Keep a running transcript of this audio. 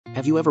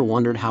Have you ever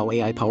wondered how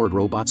AI-powered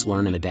robots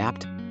learn and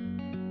adapt?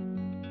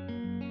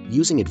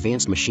 Using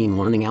advanced machine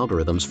learning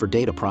algorithms for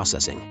data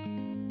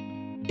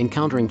processing.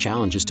 Encountering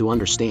challenges to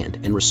understand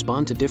and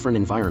respond to different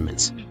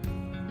environments.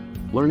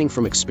 Learning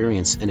from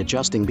experience and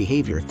adjusting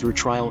behavior through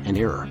trial and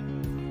error.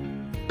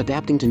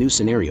 Adapting to new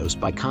scenarios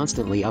by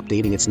constantly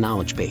updating its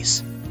knowledge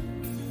base.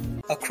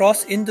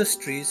 Across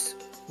industries,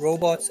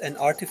 robots and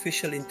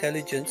artificial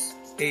intelligence,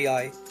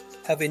 AI,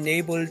 have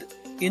enabled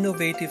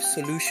innovative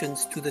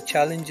solutions to the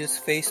challenges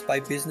faced by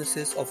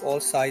businesses of all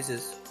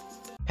sizes.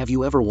 Have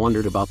you ever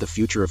wondered about the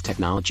future of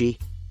technology?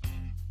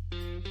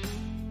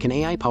 Can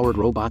AI-powered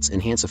robots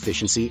enhance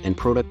efficiency and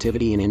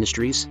productivity in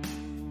industries?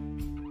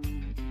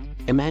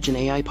 Imagine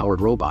AI-powered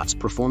robots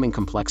performing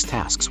complex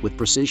tasks with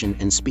precision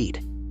and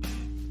speed.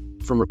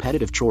 From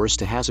repetitive chores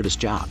to hazardous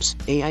jobs,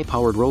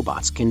 AI-powered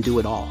robots can do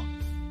it all.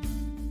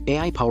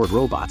 AI-powered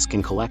robots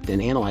can collect and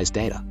analyze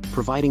data,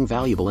 providing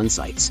valuable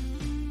insights.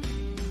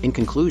 In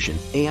conclusion,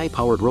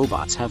 AI-powered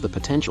robots have the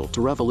potential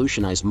to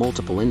revolutionize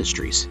multiple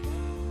industries.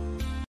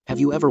 Have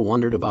you ever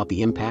wondered about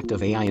the impact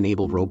of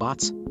AI-enabled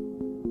robots?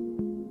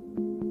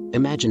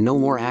 Imagine no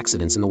more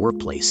accidents in the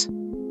workplace.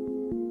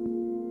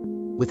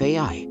 With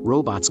AI,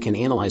 robots can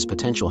analyze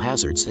potential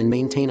hazards and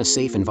maintain a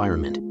safe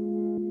environment.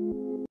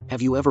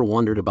 Have you ever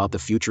wondered about the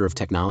future of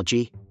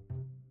technology?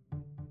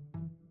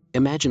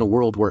 Imagine a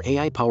world where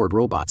AI-powered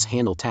robots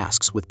handle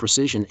tasks with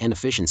precision and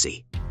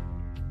efficiency.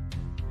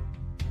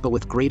 But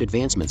with great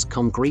advancements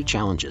come great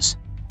challenges.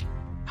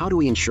 How do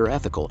we ensure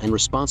ethical and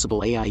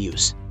responsible AI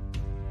use?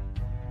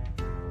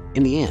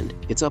 In the end,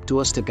 it's up to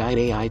us to guide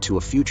AI to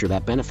a future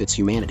that benefits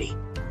humanity.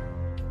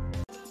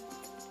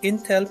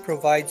 Intel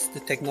provides the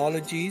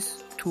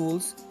technologies,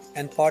 tools,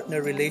 and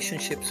partner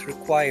relationships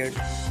required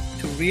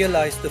to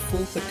realize the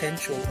full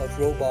potential of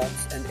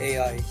robots and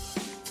AI.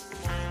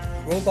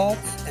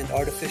 Robots and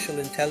artificial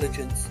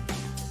intelligence,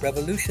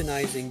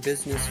 revolutionizing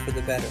business for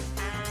the better.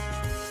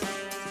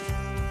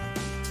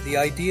 The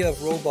idea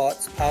of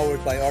robots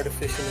powered by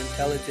artificial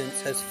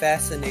intelligence has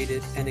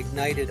fascinated and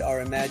ignited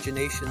our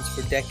imaginations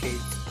for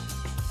decades.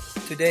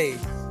 Today,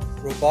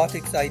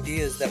 robotics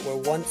ideas that were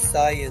once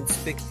science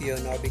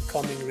fiction are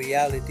becoming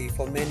reality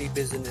for many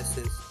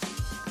businesses.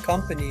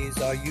 Companies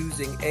are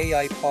using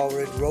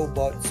AI-powered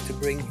robots to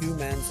bring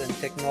humans and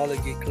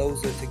technology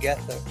closer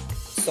together,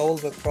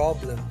 solve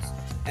problems,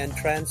 and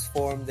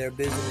transform their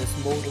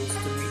business models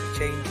to meet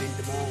changing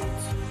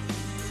demands.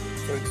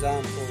 For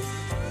example,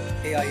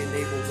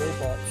 AI-enabled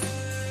robots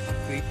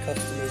greet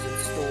customers in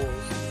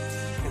stores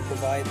and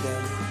provide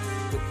them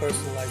with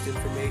personalized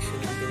information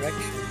and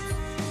directions.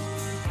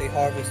 They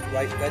harvest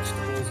ripe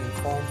vegetables in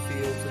farm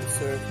fields and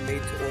serve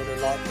made-to-order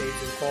lattes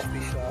in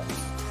coffee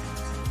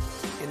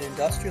shops. In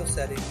industrial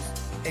settings,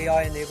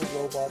 AI-enabled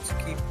robots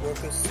keep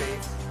workers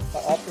safe by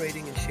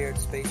operating in shared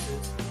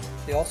spaces.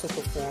 They also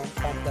perform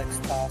complex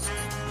tasks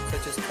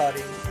such as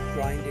cutting,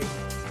 grinding,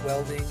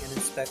 welding, and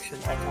inspection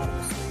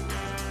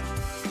autonomously.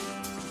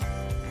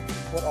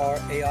 What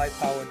are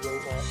AI-powered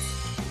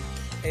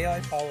robots?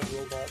 AI-powered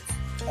robots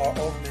are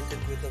augmented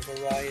with a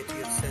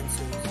variety of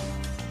sensors,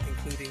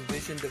 including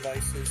vision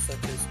devices such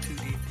as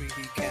 2D,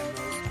 3D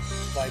cameras,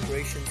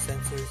 vibration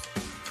sensors,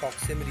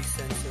 proximity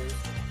sensors,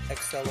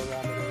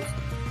 accelerometers,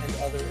 and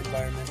other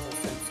environmental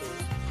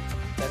sensors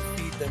that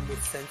feed them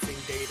with sensing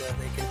data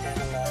they can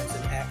analyze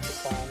and act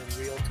upon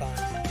in real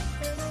time.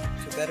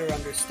 To better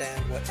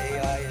understand what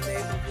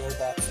AI-enabled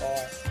robots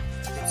are,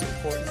 it's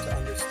important to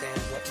understand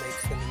what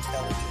makes them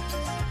intelligent.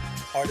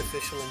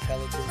 Artificial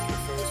intelligence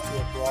refers to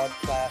a broad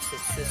class of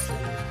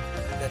systems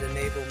that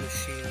enable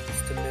machines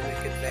to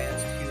mimic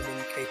advanced human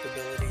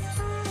capabilities.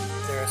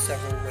 There are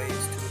several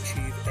ways to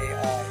achieve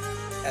AI,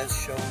 as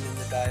shown in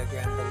the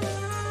diagram below.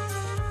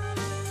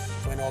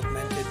 When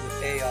augmented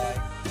with AI,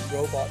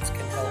 robots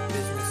can help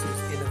businesses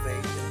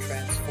innovate and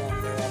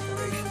transform their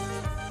operations.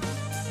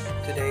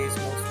 Today's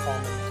most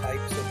common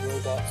types of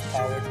robots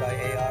powered by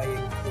AI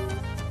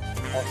include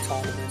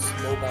autonomous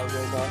mobile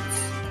robots,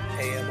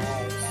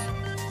 AMRs.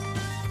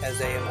 As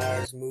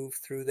AMRs move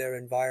through their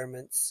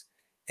environments,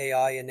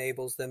 AI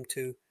enables them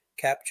to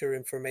capture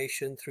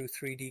information through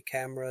 3D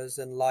cameras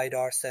and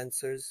LiDAR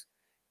sensors,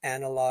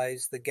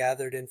 analyze the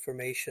gathered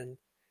information,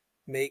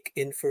 make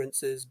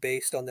inferences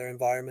based on their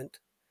environment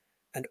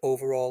and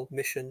overall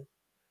mission,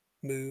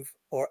 move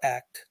or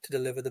act to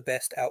deliver the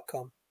best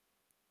outcome.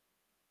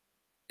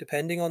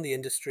 Depending on the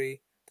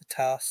industry, the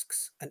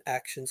tasks and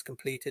actions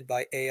completed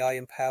by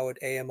AI-empowered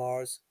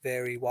AMRs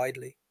vary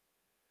widely.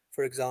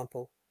 For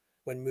example,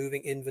 when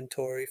moving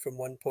inventory from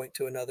one point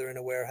to another in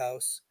a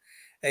warehouse,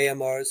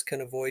 AMRs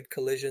can avoid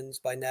collisions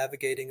by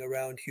navigating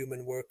around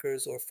human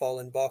workers or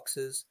fallen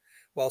boxes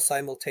while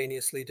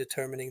simultaneously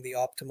determining the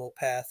optimal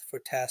path for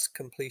task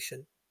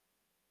completion.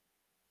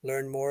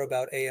 Learn more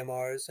about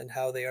AMRs and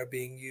how they are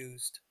being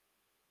used.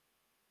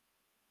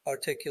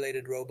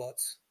 Articulated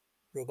robots,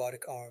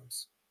 robotic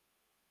arms.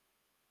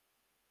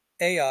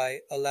 AI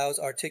allows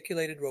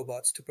articulated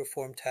robots to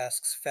perform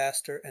tasks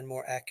faster and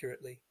more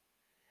accurately.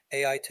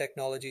 AI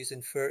technologies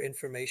infer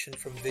information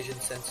from vision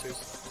sensors,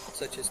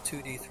 such as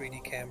 2D,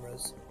 3D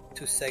cameras,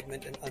 to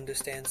segment and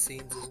understand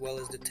scenes as well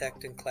as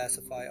detect and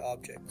classify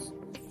objects.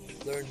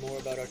 Learn more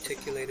about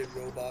articulated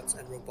robots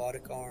and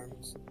robotic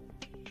arms.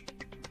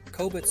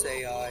 Cobots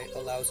AI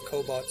allows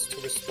cobots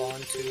to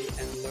respond to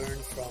and learn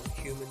from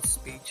human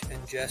speech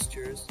and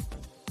gestures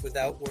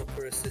without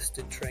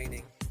worker-assisted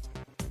training.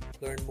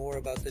 Learn more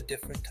about the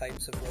different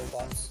types of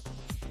robots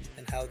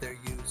and how they're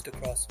used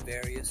across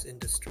various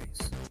industries.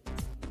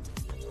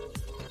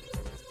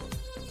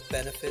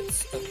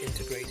 Benefits of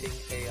integrating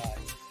AI.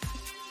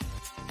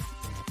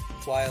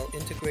 While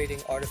integrating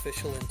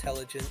artificial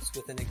intelligence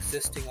with an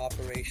existing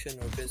operation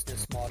or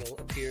business model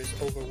appears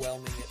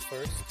overwhelming at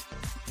first,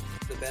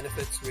 the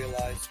benefits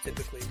realized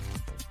typically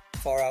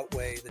far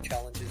outweigh the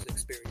challenges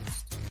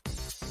experienced.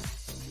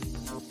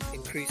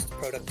 Increased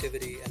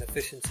productivity and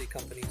efficiency.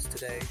 Companies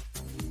today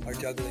are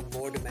juggling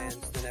more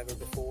demands than ever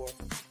before.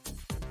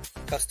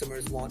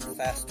 Customers want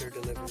faster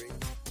delivery.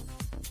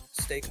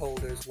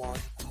 Stakeholders want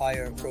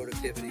higher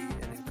productivity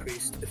and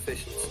increased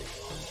efficiency.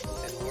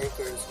 And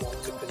workers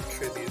want to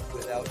contribute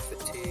without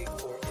fatigue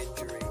or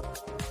injury.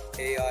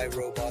 AI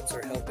robots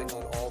are helping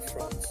on all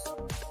fronts.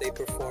 They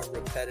perform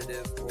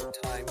repetitive or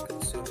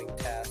time-consuming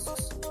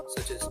tasks,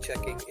 such as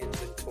checking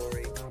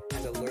inventory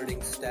and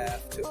alerting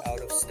staff to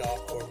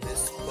out-of-stock or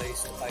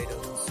misplaced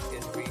items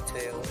in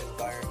retail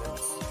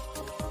environments.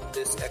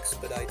 This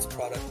expedites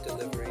product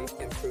delivery,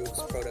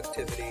 improves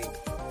productivity,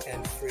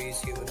 and frees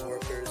human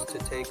workers to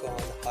take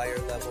on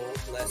higher-level,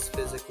 less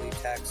physically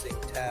taxing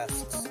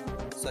tasks,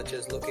 such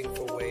as looking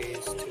for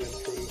ways to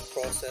improve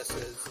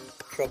processes,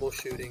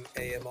 troubleshooting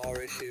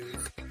AMR issues,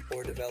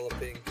 or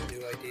developing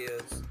new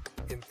ideas.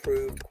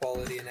 Improved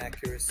quality and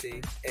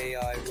accuracy.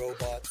 AI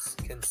robots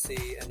can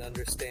see and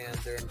understand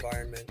their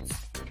environments,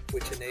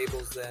 which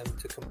enables them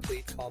to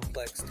complete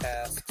complex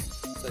tasks,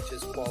 such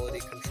as quality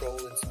control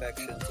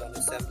inspections on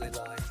assembly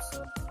lines.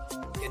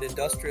 In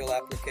industrial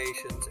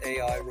applications,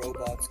 AI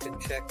robots can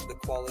check the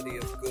quality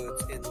of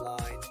goods in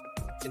line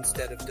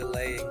instead of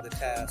delaying the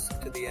task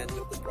to the end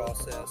of the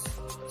process,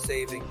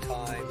 saving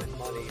time and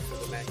money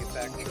for the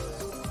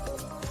manufacturer.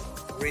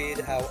 Read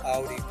how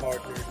Audi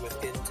partnered with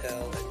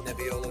Intel and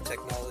Nebbiolo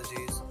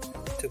Technologies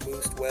to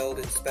boost weld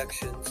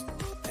inspections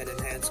and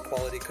enhance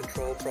quality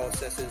control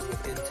processes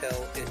with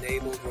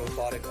Intel-enabled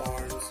robotic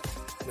arms,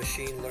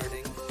 machine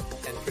learning,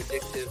 and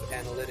predictive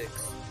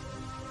analytics.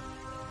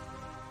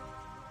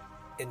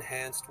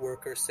 Enhanced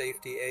worker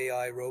safety.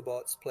 AI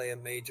robots play a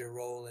major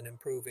role in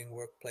improving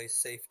workplace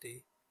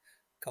safety.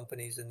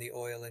 Companies in the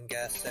oil and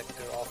gas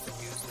sector often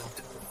use them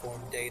to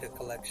perform data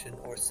collection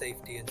or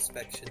safety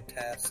inspection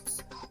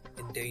tasks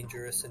in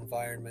dangerous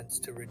environments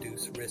to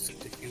reduce risk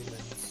to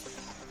humans.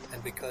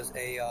 And because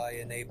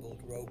AI-enabled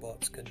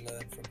robots can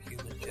learn from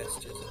human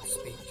gestures and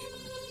speech,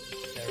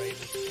 they're able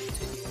to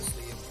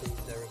continuously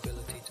improve their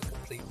ability to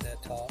complete their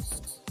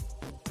tasks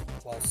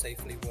while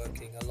safely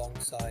working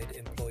alongside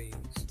employees.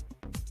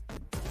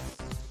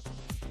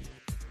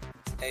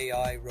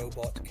 AI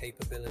robot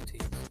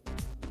capabilities.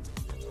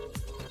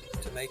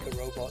 To make a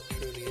robot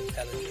truly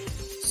intelligent,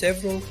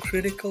 several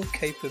critical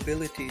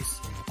capabilities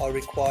are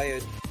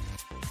required.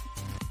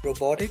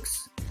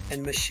 Robotics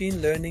and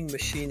machine learning.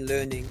 Machine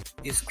learning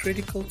is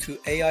critical to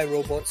AI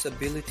robots'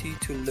 ability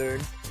to learn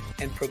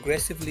and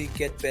progressively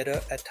get better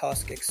at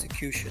task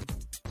execution.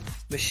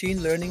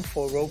 Machine learning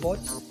for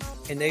robots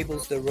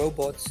enables the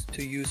robots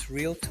to use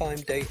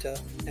real-time data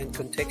and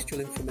contextual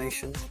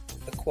information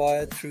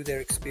acquired through their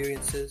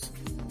experiences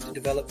to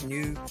develop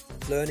new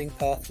learning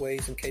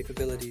pathways and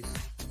capabilities.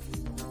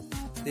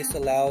 This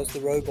allows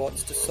the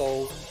robots to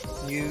solve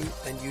new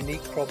and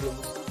unique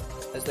problems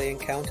as they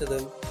encounter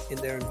them in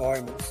their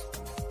environments.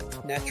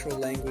 Natural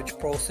language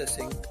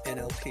processing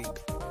 (NLP).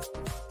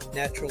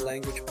 Natural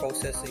language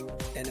processing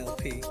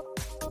 (NLP)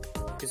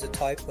 is a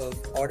type of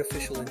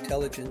artificial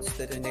intelligence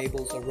that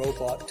enables a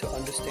robot to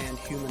understand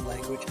human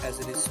language as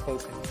it is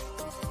spoken.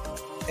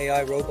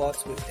 AI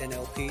robots with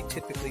NLP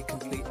typically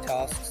complete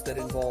tasks that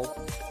involve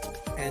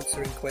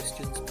answering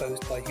questions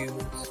posed by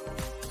humans,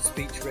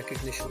 speech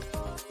recognition,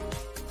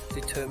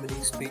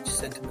 determining speech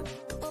sentiment.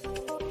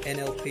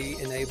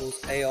 NLP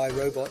enables AI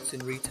robots in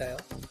retail,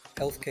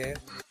 healthcare,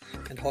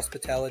 and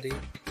hospitality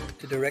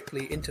to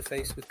directly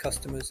interface with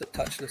customers at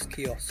touchless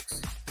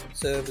kiosks,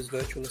 serve as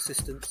virtual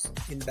assistants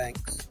in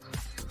banks,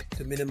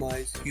 to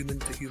minimize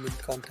human-to-human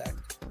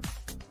contact,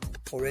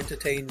 or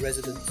entertain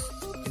residents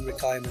in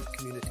retirement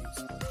communities.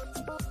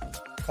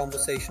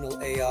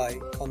 Conversational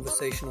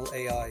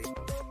AI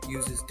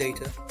uses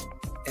data,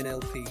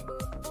 NLP,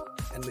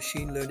 and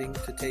machine learning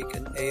to take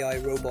an AI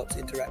robot's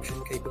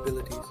interaction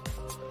capabilities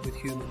with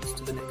humans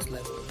to the next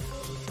level.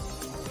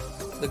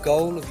 The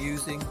goal of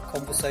using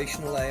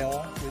conversational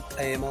AI with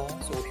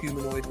AMRs or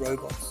humanoid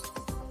robots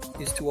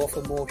is to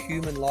offer more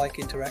human-like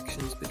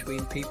interactions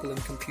between people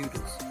and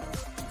computers.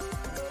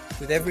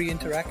 With every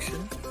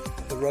interaction,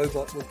 the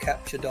robot will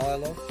capture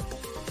dialogue,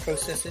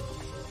 process it,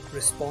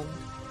 respond,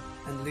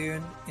 and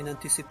learn in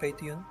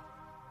anticipation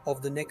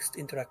of the next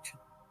interaction.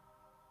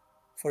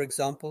 For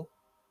example,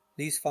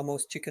 these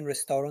famous chicken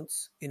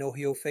restaurants in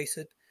Ohio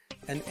faced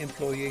an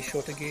employee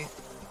shortage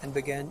and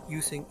began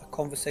using a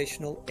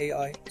conversational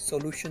AI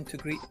solution to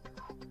greet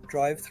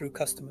drive-through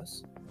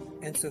customers,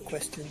 answer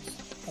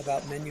questions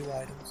about menu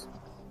items,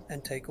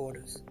 and take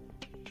orders.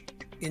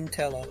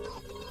 Inteller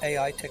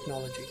AI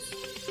technologies.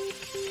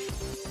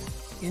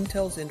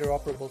 Intel's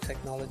interoperable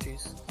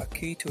technologies are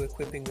key to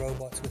equipping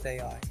robots with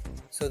AI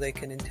so they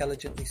can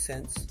intelligently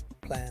sense,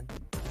 plan,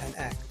 and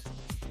act.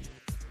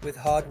 With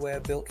hardware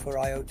built for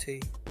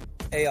IoT,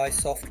 AI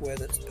software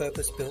that's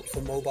purpose-built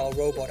for mobile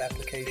robot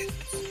applications,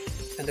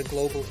 and a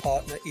global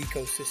partner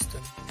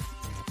ecosystem,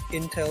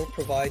 Intel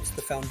provides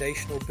the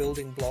foundational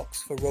building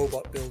blocks for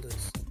robot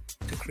builders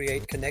to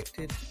create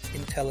connected,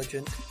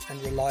 intelligent,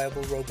 and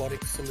reliable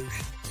robotic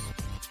solutions.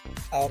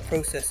 Our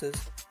processors,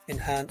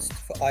 enhanced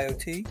for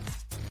IoT,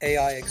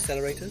 AI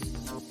accelerators,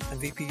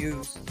 and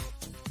VPUs,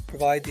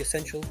 provide the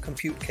essential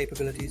compute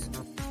capabilities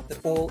that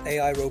all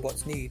AI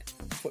robots need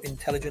for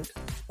intelligent,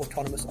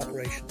 autonomous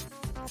operation.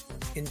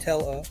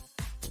 Inteller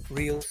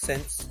Real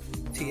Sense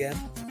TM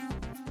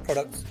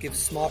products give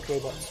smart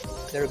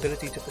robots their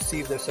ability to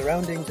perceive their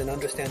surroundings and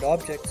understand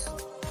objects,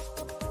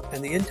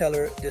 and the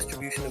Inteller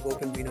distribution of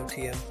OpenVINO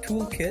TM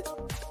toolkit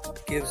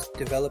gives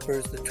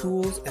developers the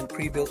tools and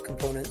pre-built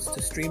components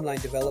to streamline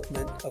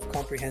development of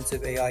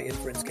comprehensive AI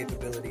inference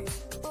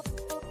capabilities.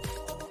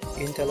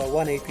 Inteller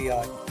One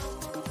API,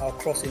 our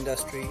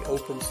cross-industry,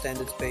 open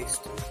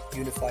standards-based,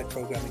 unified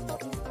programming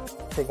model,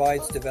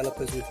 provides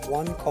developers with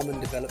one common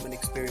development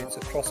experience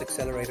across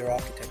accelerator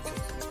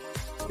architectures.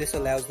 This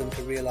allows them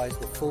to realize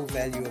the full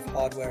value of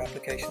hardware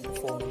application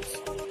performance,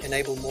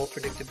 enable more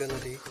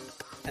predictability,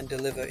 and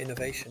deliver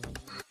innovation.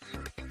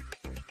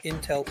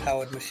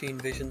 Intel-powered machine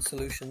vision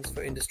solutions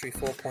for Industry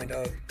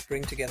 4.0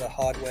 bring together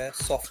hardware,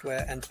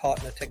 software, and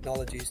partner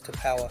technologies to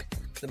power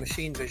the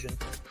machine vision,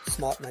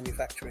 smart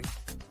manufacturing,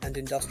 and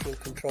industrial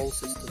control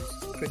systems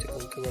critical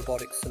to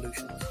robotic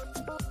solutions.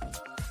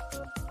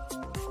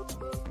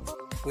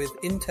 With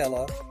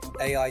Inteller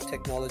AI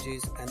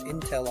technologies and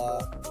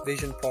Inteller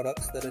vision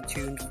products that are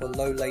tuned for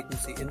low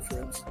latency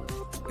inference,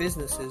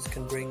 businesses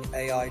can bring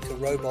AI to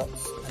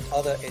robots and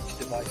other edge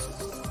devices.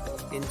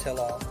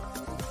 Inteller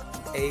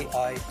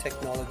AI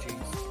technologies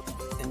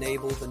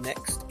enable the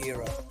next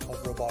era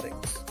of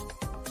robotics.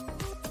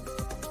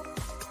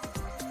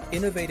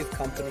 Innovative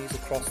companies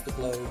across the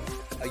globe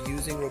are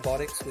using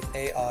robotics with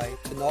AI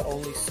to not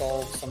only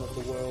solve some of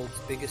the world's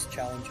biggest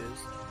challenges,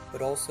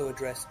 but also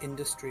address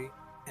industry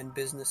and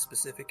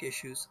business-specific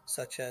issues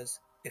such as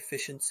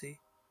efficiency,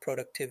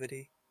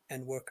 productivity,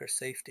 and worker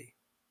safety.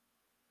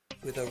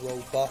 With a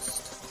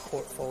robust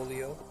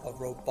portfolio of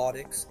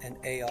robotics and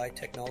AI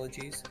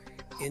technologies,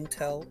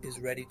 Intel is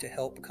ready to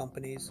help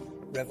companies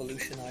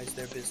revolutionize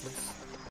their business